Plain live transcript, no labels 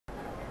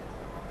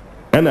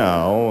And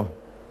now,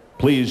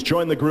 please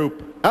join the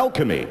group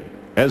Alchemy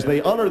as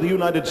they honor the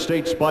United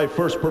States by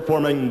first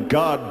performing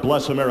God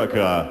Bless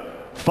America,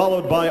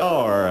 followed by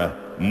our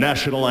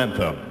national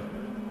anthem.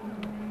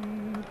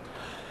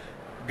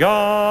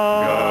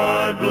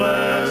 God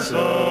bless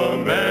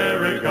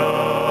America,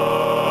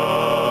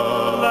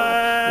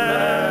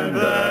 land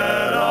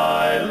that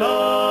I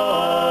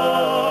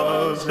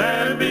love.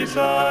 Stand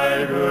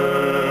beside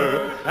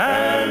her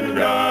and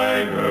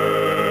guide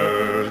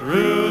her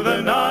through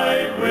the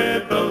night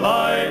with the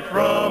light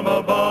from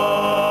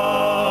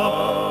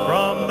above.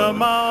 From the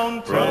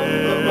mountain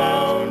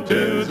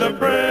to the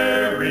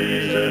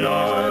prairies and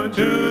on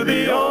to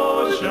the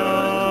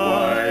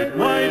ocean,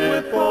 white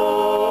with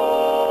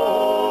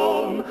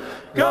foam.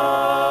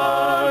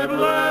 God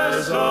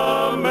bless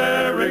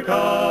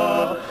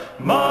America,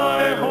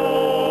 my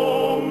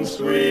home,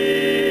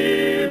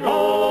 sweet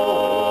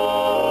home.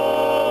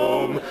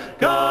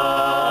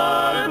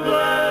 God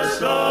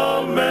bless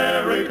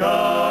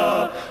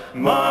America,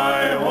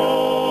 my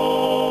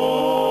home,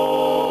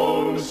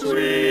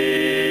 sweet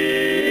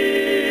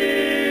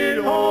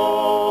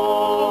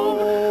home.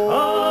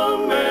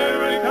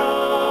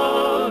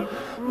 America,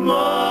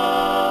 my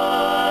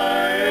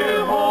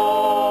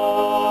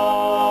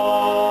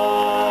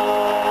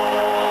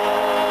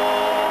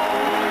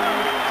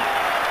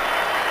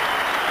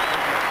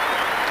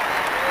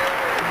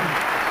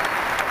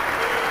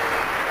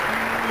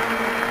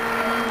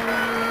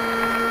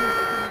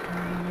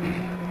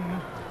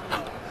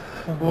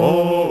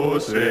oh,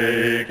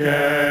 say,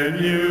 can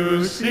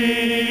you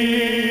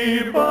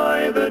see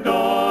by the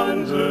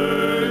dawn's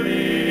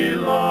early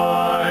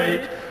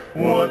light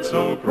what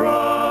so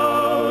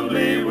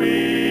proudly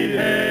we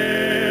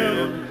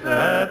hailed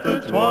at the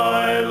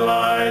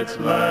twilight's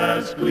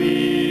last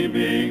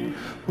gleaming,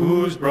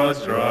 whose broad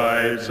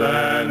stripes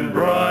and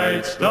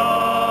bright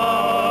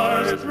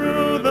stars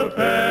through the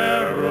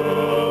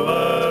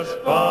perilous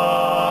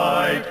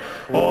fight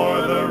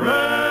o'er the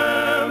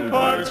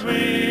ramparts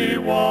we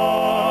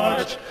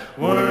watched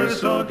were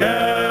so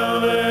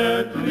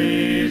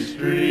gallantly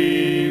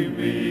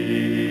streaming,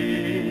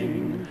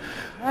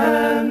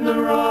 and the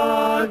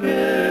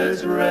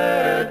rocket's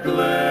red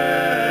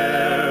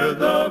glare,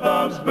 the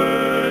bombs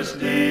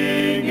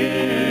bursting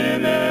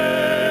in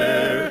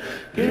air,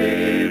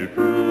 gave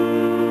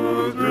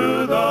proof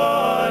through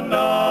the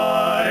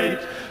night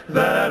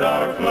that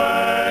our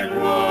flag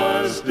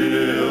was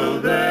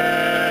still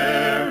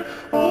there.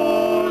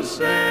 Oh,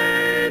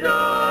 say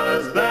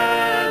does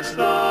that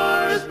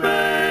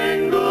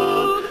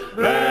star-spangled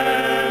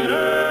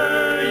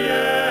banner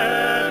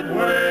yet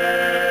wave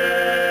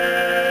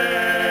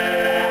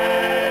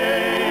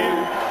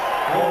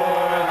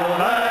o'er the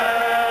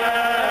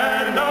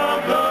land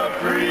of the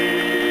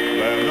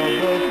free,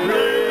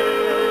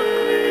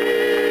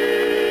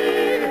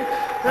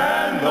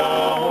 and the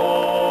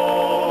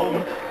home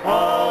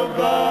of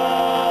the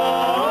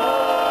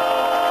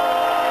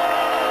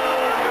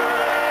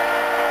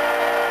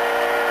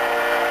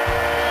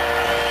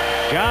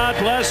God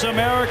bless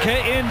America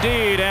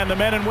indeed, and the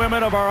men and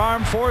women of our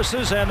armed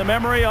forces and the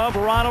memory of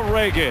Ronald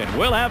Reagan.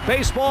 We'll have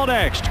baseball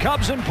next.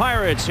 Cubs and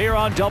Pirates here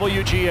on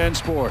WGN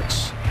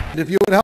Sports. If you would help